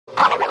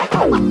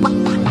Hello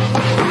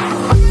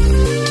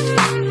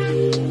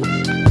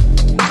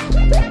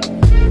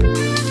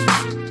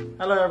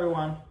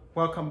everyone,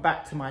 welcome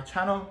back to my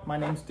channel. My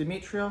name is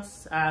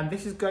Dimitrios and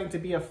this is going to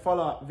be a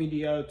follow-up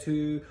video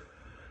to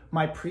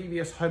my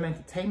previous home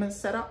entertainment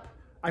setup.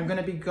 I'm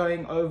going to be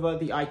going over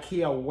the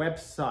IKEA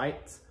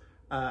website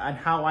and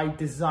how I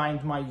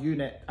designed my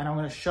unit, and I'm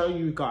going to show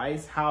you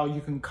guys how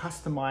you can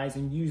customize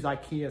and use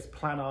IKEA's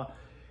planner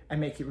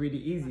and make it really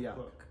easier.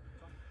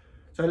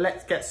 So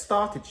let's get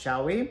started,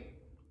 shall we?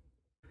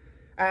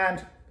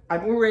 And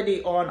I'm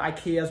already on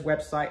IKEA's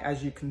website,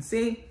 as you can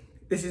see.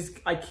 This is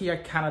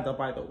IKEA Canada,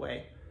 by the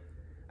way.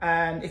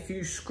 And if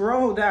you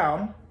scroll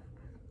down,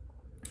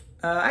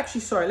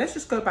 actually, sorry, let's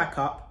just go back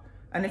up.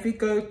 And if you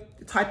go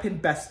type in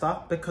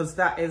BESTÅ, because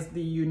that is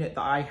the unit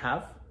that I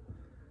have.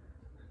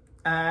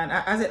 And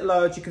as it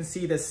loads, you can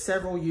see there's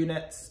several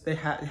units. It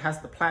has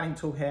the planning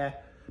tool here.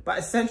 But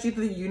essentially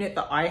the unit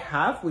that I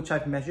have, which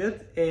I've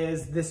measured,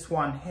 is this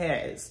one here.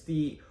 It's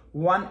the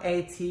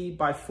 180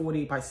 by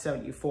 40 by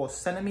 74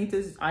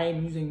 centimeters. I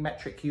am using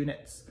metric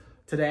units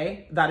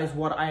today. That is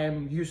what I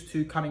am used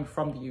to coming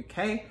from the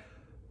UK.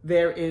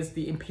 There is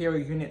the imperial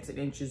units in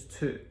inches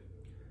too.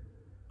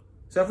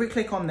 So if we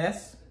click on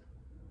this,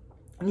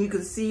 and you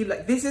can see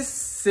like this is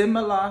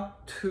similar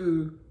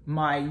to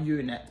my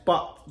unit,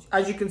 but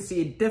as you can see,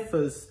 it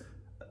differs.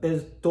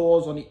 There's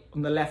doors on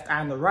the left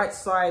and the right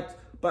side,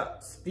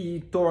 but the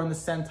door in the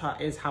center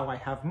is how I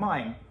have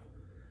mine.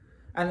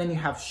 And then you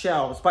have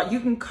shelves, but you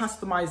can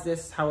customize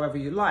this however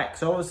you like.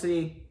 So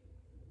obviously,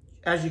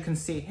 as you can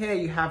see here,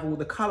 you have all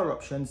the color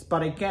options,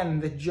 but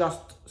again, they're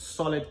just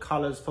solid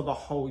colors for the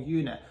whole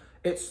unit.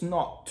 It's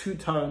not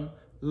two-tone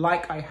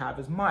like I have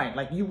as mine.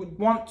 Like you would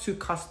want to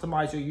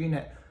customize your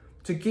unit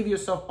to give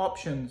yourself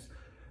options.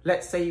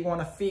 Let's say you want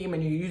a theme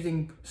and you're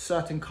using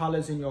certain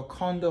colors in your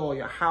condo or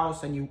your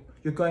house, and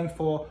you're going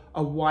for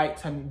a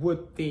white and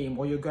wood theme,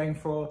 or you're going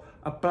for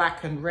a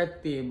black and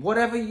red theme,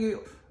 whatever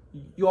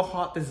your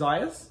heart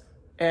desires,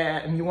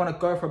 and you want to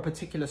go for a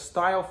particular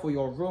style for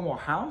your room or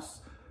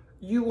house,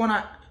 you want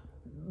to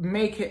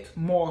make it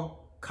more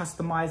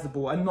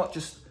customizable and not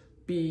just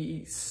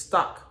be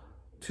stuck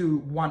to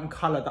one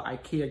color that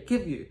IKEA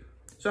give you.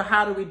 So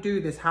how do we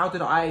do this? How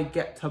did I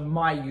get to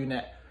my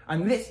unit?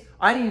 And this,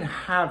 I didn't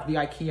have the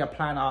IKEA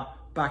planner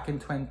back in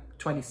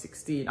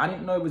 2016. I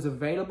didn't know it was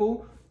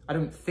available. I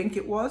don't think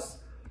it was,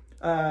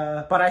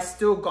 but I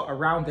still got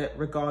around it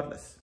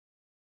regardless.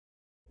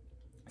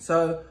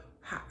 So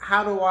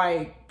how do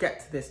I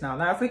get to this now?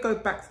 Now, if we go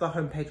back to the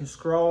homepage and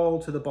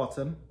scroll to the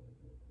bottom,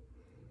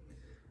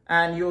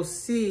 and you'll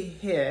see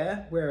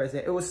here, where is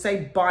it? It will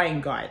say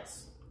buying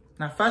guides.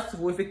 Now, first of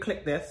all, if we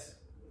click this,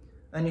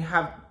 then you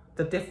have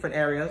the different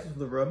areas of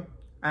the room,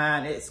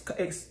 and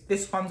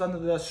this one's under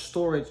the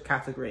storage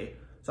category.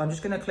 So I'm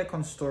just gonna click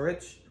on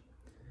storage.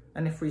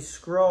 And if we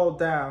scroll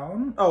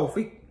down,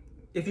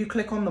 if you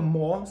click on the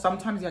more,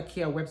 sometimes the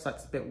IKEA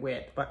website's a bit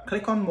weird, but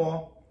click on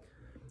more,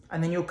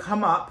 and then you'll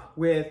come up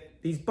with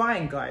these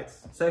buying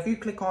guides. So if you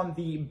click on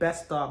the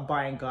BESTÅ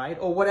buying guide,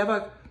 or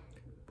whatever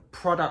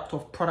product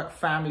or product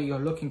family you're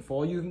looking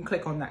for, you can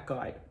click on that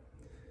guide.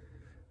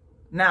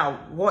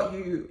 Now,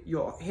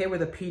 you're here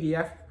with a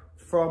PDF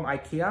from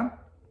IKEA,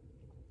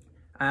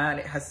 and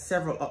it has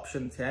several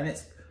options here, and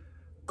it's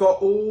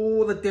got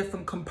all the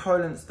different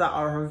components that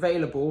are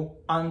available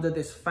under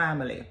this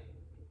family.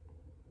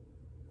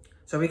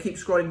 So we keep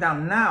scrolling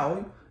down.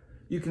 Now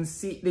you can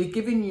see they're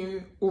giving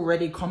you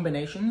already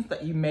combinations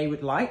that you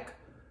would like.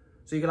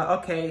 So you're like,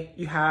 okay,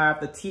 you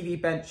have the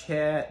TV bench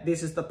here.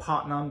 This is the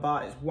part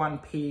number, it's one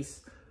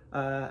piece.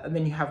 And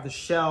then you have the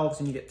shelves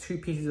and you get two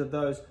pieces of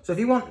those. So if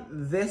you want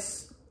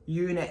this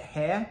unit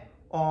here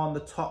on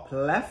the top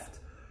left,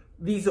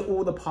 these are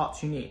all the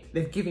parts you need.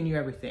 They've given you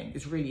everything.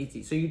 It's really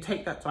easy. So you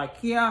take that to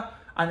IKEA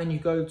and then you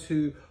go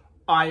to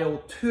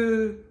aisle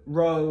 2,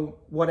 row,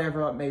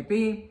 whatever it may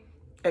be,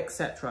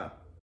 etc.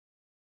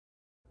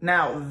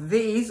 Now,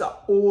 these are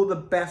all the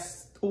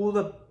best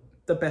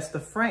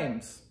of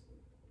frames.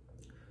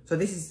 So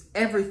this is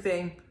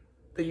everything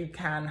that you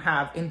can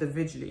have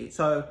individually.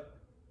 So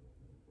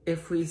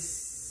if we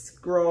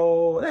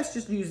scroll, let's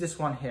just use this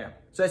one here.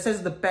 So it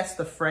says the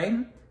best of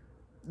frame.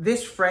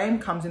 This frame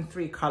comes in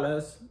 3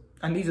 colors,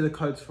 and these are the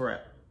codes for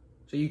it.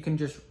 So you can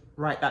just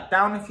write that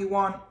down if you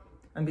want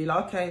and be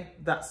like, okay,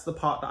 that's the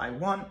part that I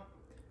want.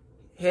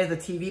 Here's the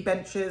TV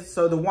benches.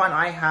 So the one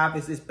I have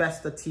is this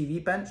BESTÅ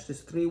TV bench,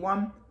 this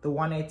 3-1, the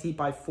 180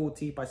 by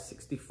 40 by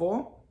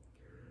 64.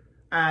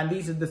 And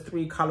these are the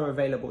 3 color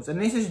availables. And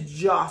this is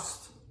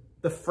just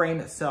the frame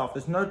itself.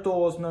 There's no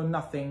doors, no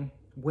nothing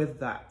with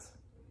that.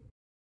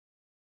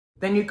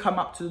 Then you come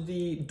up to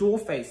the door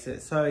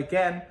faces. So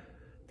again,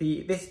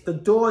 the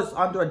door is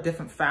under a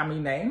different family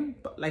name,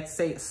 but let's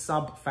say it's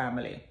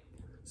sub-family.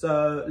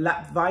 So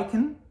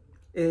LAPPVIKEN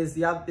is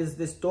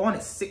this door, and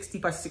it's 60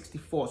 by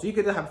 64. So you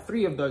could have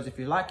 3 of those if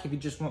you like, if you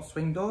just want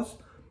swing doors,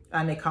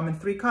 and they come in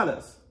 3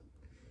 colors.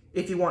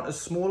 If you want a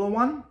smaller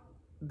one,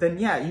 then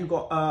yeah, you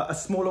got a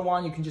smaller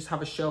one, you can just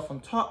have a shelf on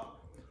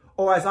top.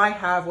 Or as I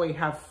have, where you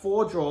have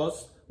 4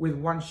 drawers with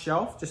one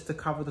shelf just to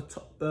cover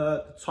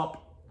the top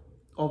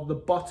of the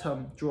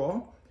bottom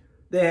drawer,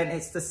 then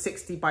it's the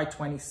 60 by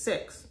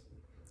 26.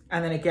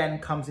 And then again,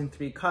 comes in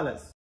 3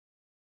 colors.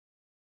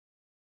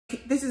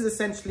 This is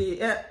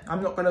essentially it.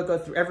 I'm not gonna go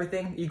through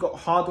everything. You've got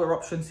hardware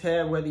options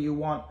here, whether you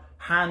want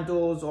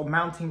handles or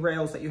mounting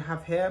rails that you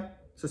have here,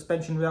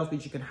 suspension rails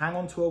which you can hang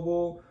onto a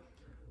wall.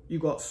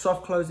 You've got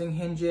soft closing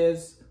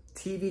hinges,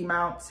 TV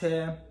mounts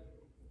here.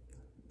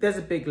 There's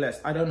a big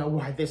list. I don't know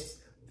why this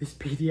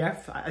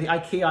PDF,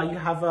 IKEA, you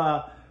have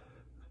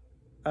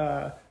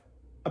a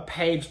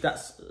page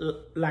that's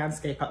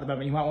landscape at the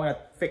moment. You might want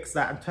to fix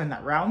that and turn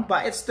that round,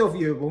 but it's still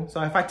viewable.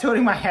 So if I turn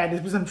in my hand,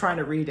 it's because I'm trying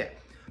to read it.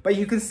 But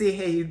you can see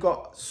here, you've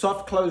got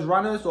soft close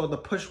runners or the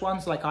push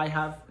ones like I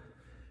have,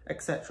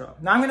 etc.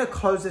 Now I'm going to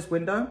close this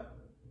window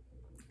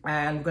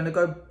and we're going to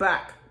go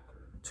back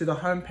to the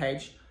home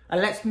page,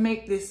 and let's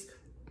make this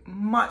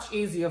much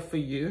easier for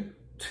you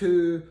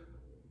to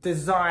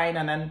design.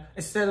 And then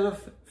instead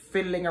of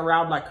fiddling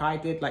around like I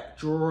did, like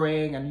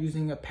drawing and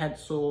using a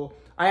pencil,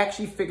 I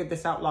actually figured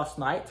this out last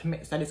night to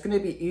make that it's going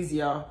to be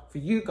easier for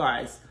you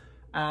guys.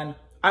 And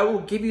I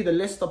will give you the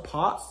list of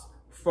parts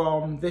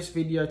from this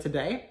video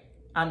today.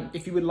 And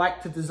if you would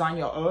like to design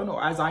your own,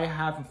 or as I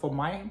have for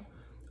my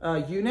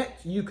unit,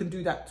 you can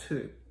do that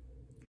too.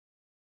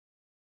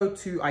 Go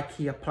to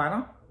IKEA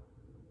Planner,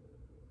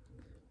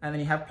 and then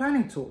you have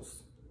planning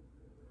tools.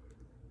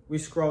 We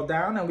scroll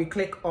down and we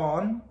click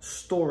on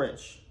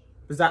storage,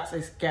 because that's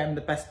again the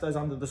best is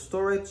under the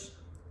storage.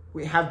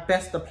 We have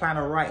BESTÅ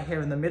Planner right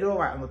here in the middle,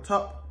 right on the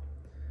top.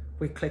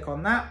 We click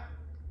on that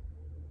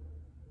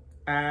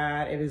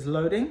and it is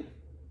loading.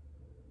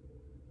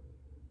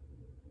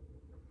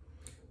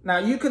 Now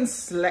you can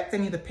select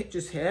any of the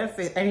pictures here,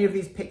 for any of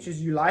these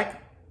pictures you like,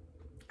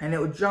 and it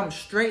will jump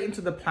straight into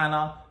the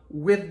planner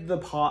with the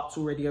parts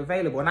already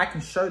available. And I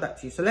can show that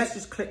to you. So let's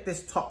just click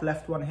this top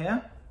left one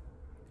here.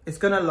 It's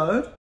gonna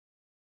load.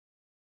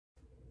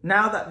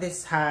 Now that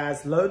this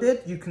has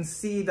loaded, you can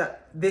see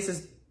that this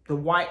is the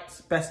white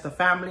BESTÅ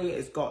family.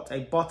 It's got a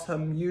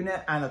bottom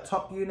unit and a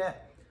top unit,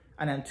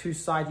 and then 2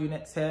 side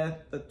units here,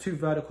 the 2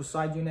 vertical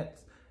side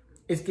units.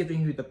 It's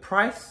giving you the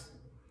price.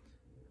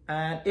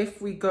 And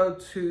if we go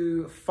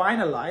to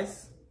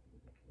finalize,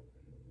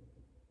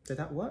 did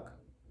that work?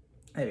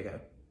 There we go.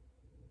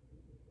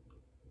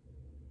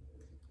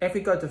 If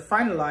we go to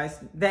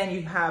finalize, then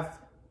you have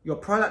your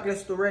product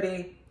list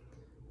already.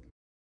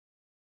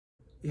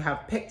 You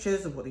have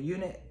pictures of what the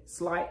unit's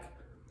like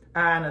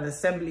and an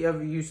assembly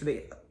overview. So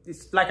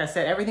it's like I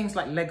said, everything's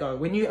like Lego.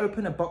 When you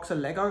open a box of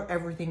Lego,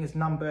 everything is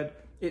numbered.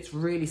 It's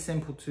really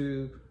simple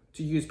to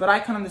use, but I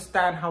can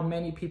understand how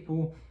many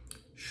people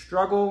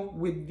struggle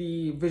with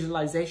the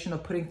visualization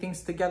of putting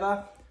things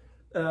together.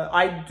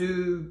 I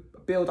do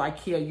build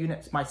IKEA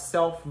units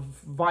myself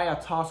via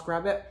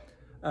TaskRabbit.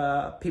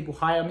 People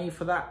hire me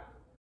for that.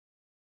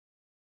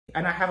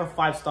 And I have a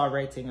 5-star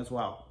rating as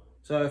well.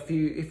 So if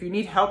you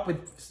need help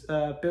with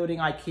building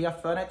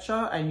IKEA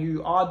furniture and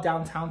you are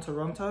downtown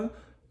Toronto,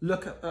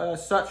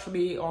 search for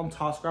me on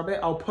TaskRabbit.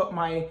 I'll put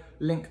my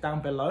link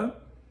down below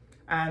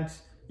and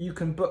you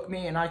can book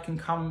me and I can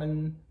come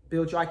and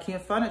build your IKEA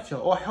furniture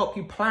or help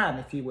you plan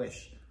if you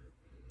wish.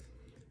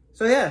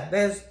 So yeah,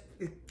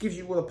 it gives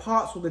you all the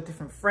parts, all the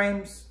different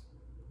frames.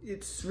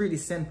 It's really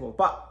simple,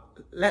 but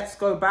let's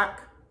go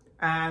back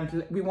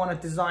and we want to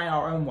design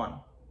our own one.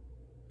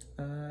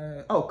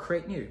 Oh,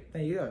 create new,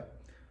 there you go.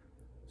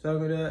 So I'm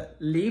gonna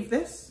leave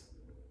this.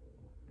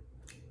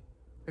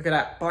 Look at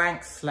that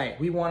blank slate.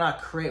 We wanna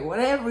create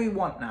whatever we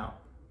want now.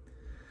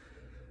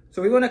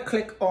 So we wanna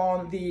click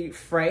on the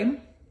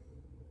frame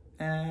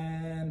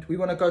and we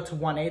wanna go to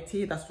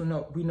 180.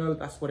 We know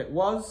that's what it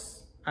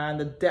was. And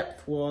the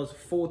depth was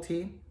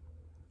 40.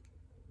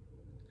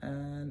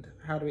 And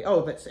how do we,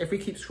 if we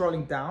keep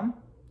scrolling down,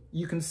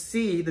 you can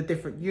see the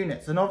different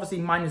units. And obviously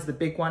mine is the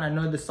big one. I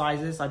know the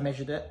sizes, I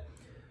measured it.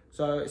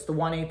 So it's the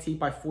 180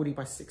 by 40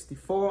 by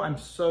 64. I'm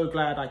so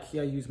glad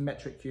IKEA used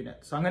metric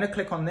units. So I'm gonna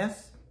click on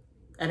this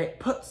and it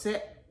puts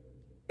it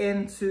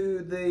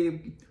into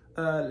the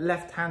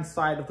left-hand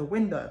side of the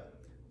window.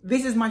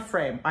 This is my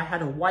frame. I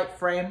had a white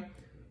frame.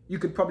 You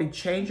could probably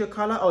change your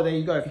color. Oh, there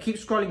you go. If you keep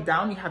scrolling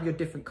down, you have your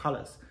different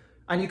colors.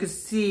 And you can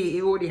see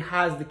it already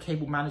has the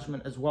cable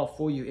management as well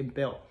for you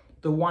inbuilt.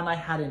 The one I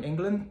had in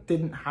England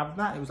didn't have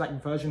that. It was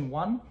like version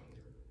 1.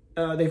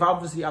 They've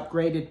obviously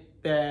upgraded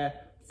their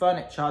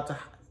furniture to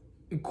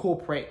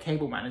incorporate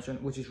cable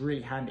management, which is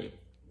really handy.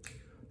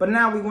 But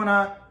now we want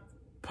to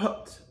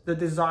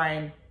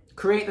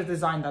create the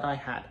design that I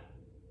had.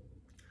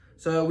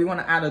 So we want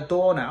to add a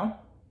door now,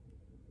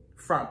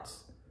 front.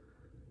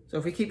 So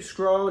if we keep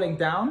scrolling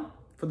down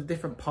for the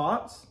different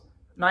parts,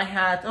 and I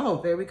had,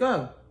 oh, there we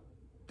go.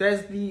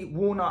 There's the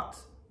walnut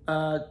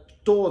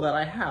door that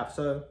I have.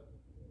 So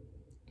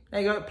there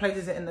you go, it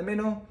places it in the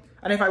middle.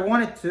 And if I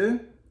wanted to,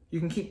 you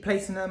can keep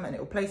placing them and it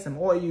will place them.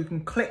 Or you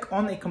can click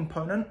on a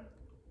component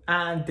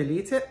and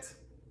delete it.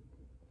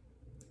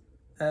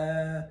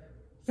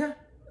 Yeah,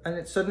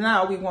 and so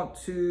now we want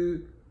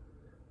to,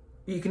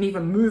 you can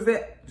even move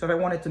it. So if I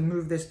wanted to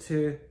move this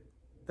to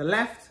the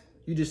left,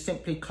 you just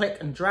simply click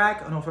and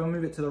drag, and if I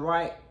move it to the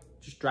right,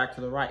 just drag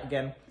to the right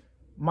again.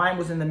 Mine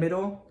was in the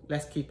middle,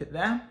 let's keep it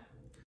there.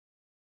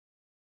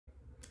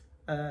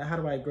 How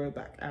do I go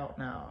back out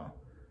now?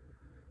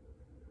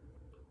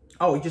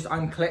 Oh, you just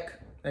unclick,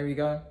 there we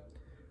go.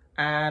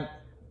 And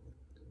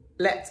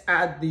let's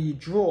add the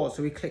drawers.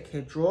 So we click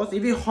here, drawers.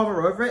 If you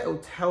hover over it, it'll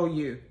tell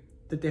you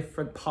the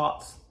different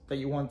parts that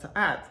you want to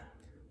add.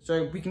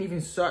 So we can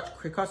even search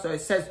quicker. So it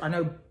says, I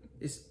know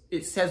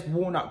it says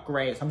walnut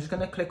gray. So I'm just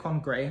gonna click on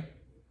gray.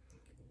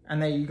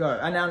 And there you go.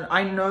 And now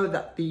I know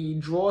that the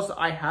drawers that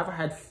I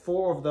had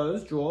 4 of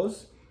those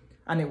drawers,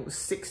 and it was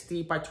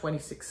 60 by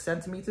 26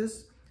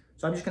 centimeters.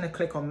 So I'm just gonna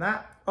click on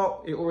that.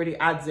 Oh, it already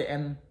adds it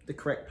in the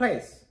correct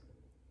place.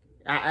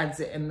 It adds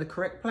it in the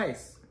correct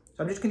place.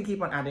 So I'm just gonna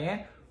keep on adding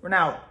it.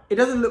 Now, it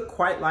doesn't look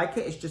quite like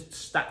it, it's just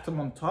stacked them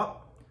on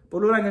top.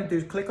 But all I'm gonna do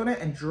is click on it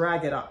and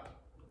drag it up.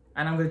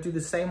 And I'm gonna do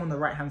the same on the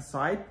right-hand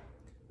side.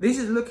 This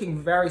is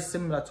looking very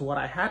similar to what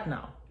I had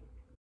now.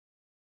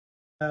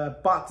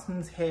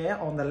 Buttons here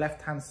on the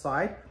left-hand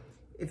side.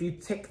 If you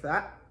tick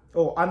that,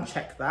 or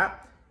uncheck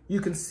that, you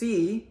can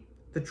see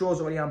the drawers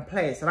already in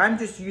place. And I'm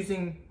just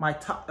using my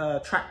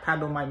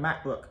trackpad on my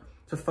MacBook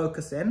to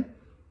focus in.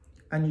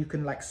 And you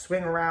can like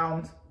swing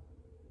around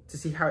to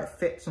see how it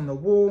fits on the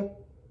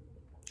wall.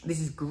 This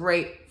is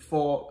great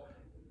for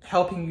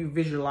helping you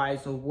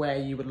visualize of where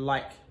you would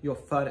like your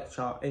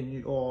furniture in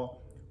your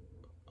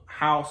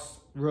house,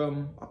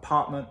 room,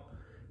 apartment.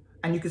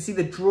 And you can see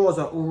the drawers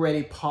are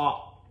already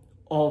part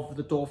of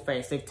the door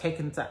face. They've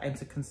taken that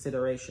into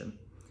consideration.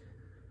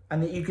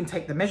 And then you can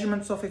take the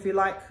measurements off if you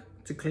like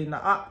to clean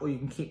that up, or you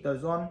can keep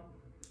those on.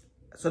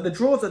 So the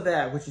drawers are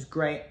there, which is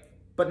great.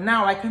 But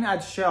now I can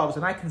add shelves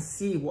and I can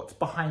see what's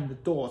behind the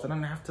doors. I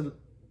don't have to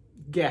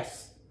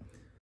guess.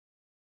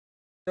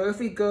 So if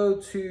we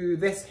go to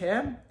this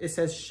here, it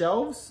says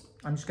shelves.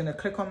 I'm just gonna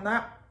click on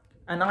that.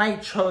 And I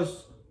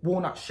chose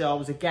walnut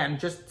shelves again,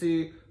 just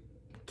to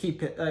keep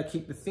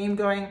the theme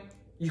going.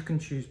 You can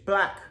choose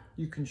black,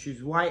 you can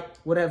choose white,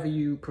 whatever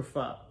you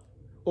prefer.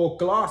 Or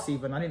glass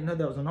even, I didn't know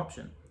there was an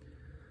option.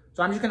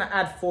 So I'm just gonna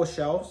add 4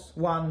 shelves,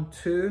 1,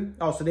 2.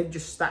 Oh, so they've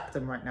just stacked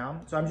them right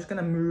now. So I'm just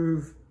gonna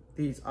move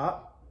these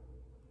up.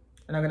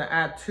 And I'm gonna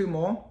add 2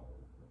 more.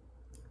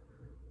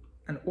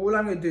 And all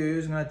I'm gonna do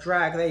is I'm gonna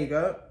drag, there you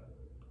go.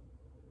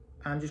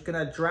 I'm just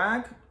gonna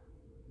drag.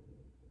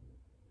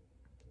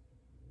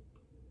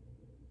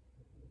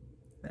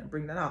 Then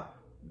bring that up.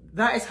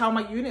 That is how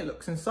my unit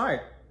looks inside.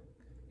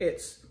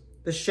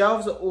 The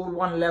shelves are all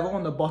one level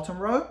on the bottom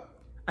row.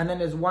 And then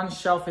there's one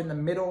shelf in the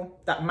middle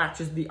that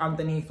matches the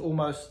underneath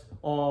almost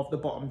of the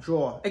bottom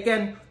drawer.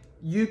 Again,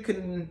 you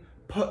can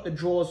put the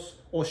drawers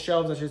or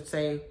shelves, I should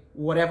say,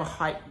 whatever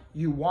height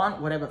you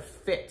want, whatever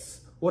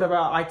fits, whatever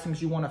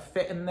items you want to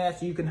fit in there.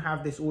 So you can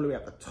have this all the way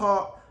at the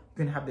top.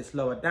 You can have this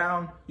lower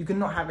down. You can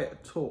not have it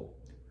at all.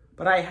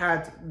 But I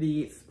had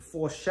the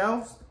 4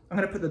 shelves. I'm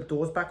going to put the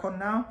doors back on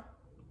now.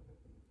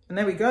 And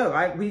there we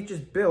go. We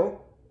just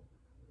built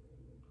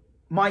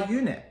my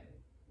unit.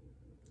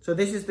 So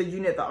this is the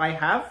unit that I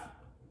have.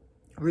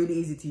 Really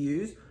easy to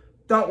use.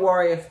 Don't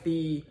worry if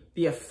the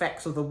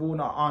effects of the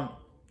walnut aren't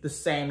the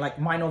same. Like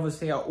mine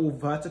obviously are all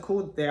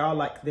vertical. They are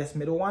like this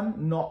middle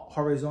one, not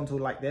horizontal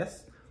like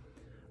this.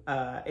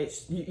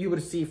 You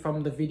would see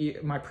from the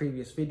video, my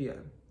previous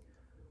video.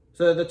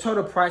 So the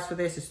total price for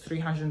this is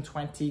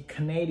 320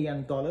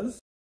 Canadian dollars.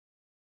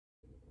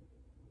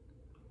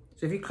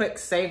 So if you click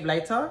save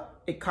later,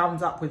 it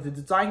comes up with the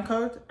design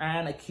code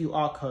and a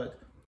QR code.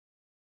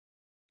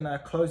 I'm gonna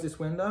close this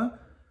window.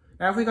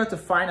 Now if we go to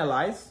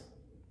finalize,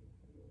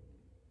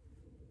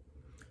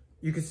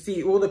 you can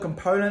see all the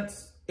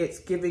components. It's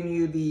giving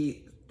you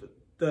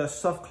the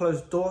soft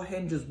close door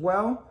hinge as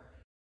well.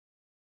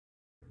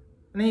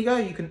 And there you go,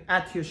 you can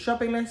add to your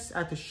shopping list,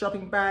 add to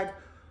shopping bag.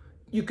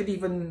 You could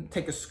even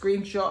take a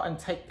screenshot and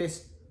take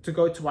this to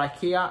go to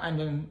IKEA and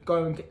then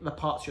go and get the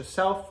parts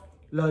yourself,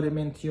 load them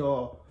into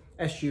your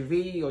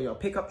SUV or your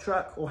pickup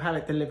truck, or have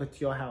it delivered to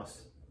your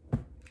house.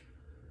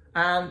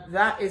 And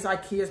that is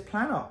IKEA's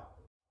planner.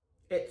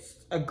 It's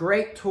a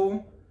great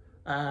tool.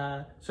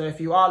 So if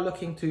you are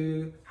looking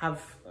to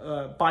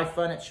buy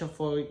furniture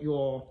for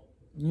your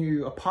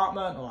new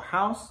apartment or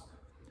house,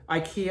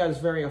 IKEA is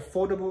very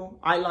affordable.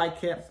 I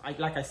like it.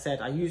 Like I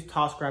said, I use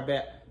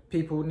TaskRabbit.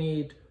 People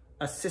need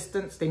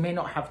assistance. They may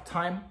not have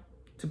time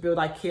to build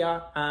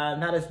IKEA,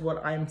 and that is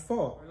what I'm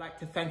for. I'd like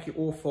to thank you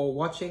all for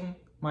watching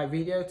my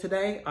video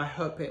today. I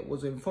hope it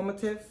was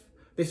informative.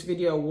 This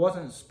video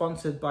wasn't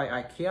sponsored by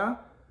IKEA.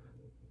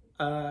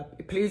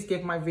 Please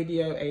give my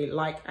video a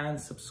like and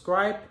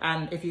subscribe.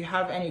 And if you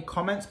have any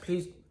comments,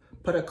 please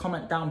put a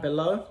comment down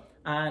below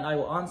and I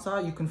will answer.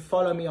 You can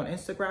follow me on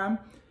Instagram.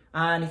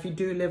 And if you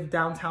do live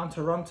downtown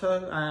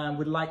Toronto and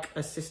would like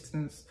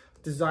assistance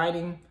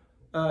designing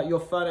your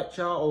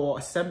furniture or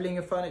assembling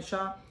your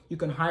furniture, you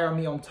can hire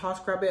me on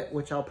TaskRabbit,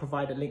 which I'll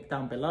provide a link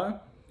down below.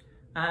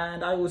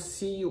 And I will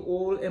see you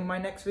all in my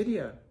next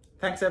video.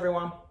 Thanks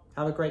everyone.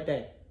 Have a great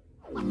day.